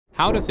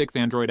How to fix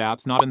Android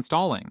apps not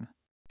installing.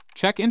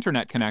 Check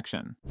internet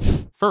connection.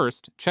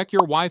 First, check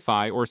your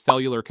Wi-Fi or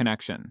cellular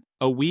connection.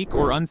 A weak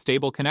or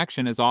unstable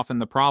connection is often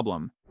the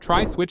problem.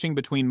 Try switching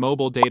between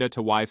mobile data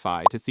to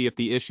Wi-Fi to see if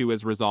the issue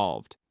is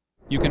resolved.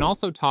 You can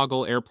also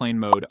toggle airplane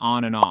mode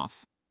on and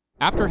off.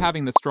 After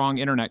having the strong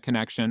internet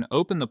connection,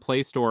 open the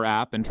Play Store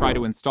app and try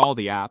to install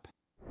the app.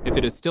 If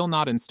it is still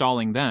not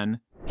installing,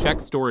 then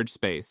check storage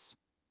space.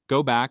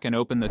 Go back and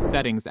open the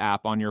Settings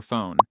app on your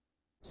phone.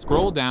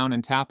 Scroll down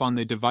and tap on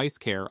the Device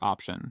Care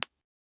option.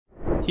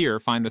 Here,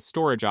 find the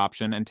Storage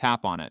option and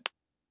tap on it.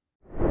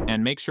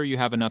 And make sure you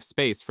have enough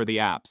space for the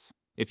apps.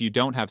 If you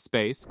don't have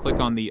space, click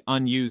on the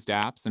Unused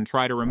apps and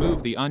try to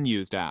remove the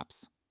unused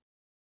apps.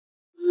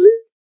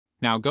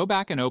 Now go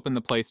back and open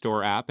the Play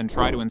Store app and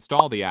try to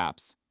install the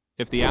apps.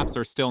 If the apps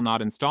are still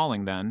not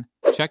installing, then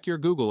check your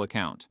Google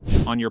account.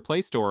 On your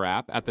Play Store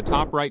app, at the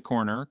top right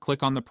corner,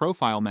 click on the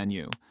Profile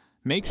menu.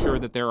 Make sure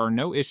that there are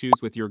no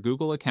issues with your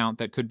Google account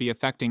that could be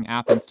affecting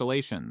app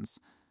installations.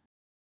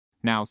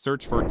 Now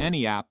search for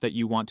any app that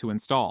you want to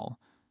install.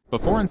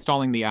 Before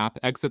installing the app,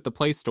 exit the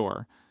Play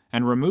Store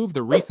and remove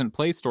the Recent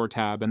Play Store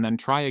tab and then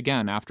try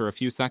again after a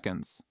few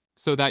seconds,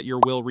 so that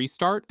your will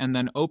restart and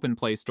then open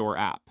Play Store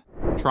app.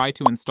 Try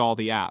to install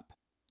the app.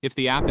 If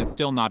the app is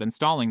still not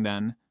installing,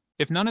 then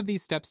if none of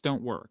these steps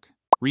don't work,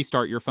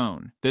 restart your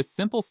phone. This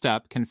simple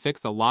step can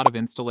fix a lot of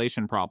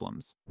installation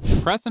problems.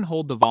 Press and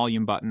hold the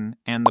volume button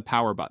and the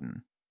power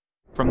button.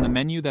 From the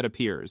menu that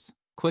appears,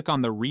 click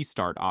on the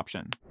Restart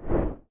option.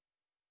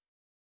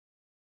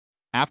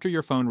 After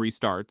your phone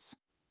restarts,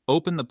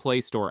 open the Play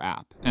Store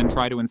app and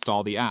try to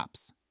install the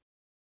apps.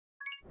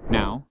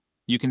 Now,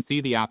 you can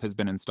see the app has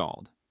been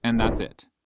installed, and that's it.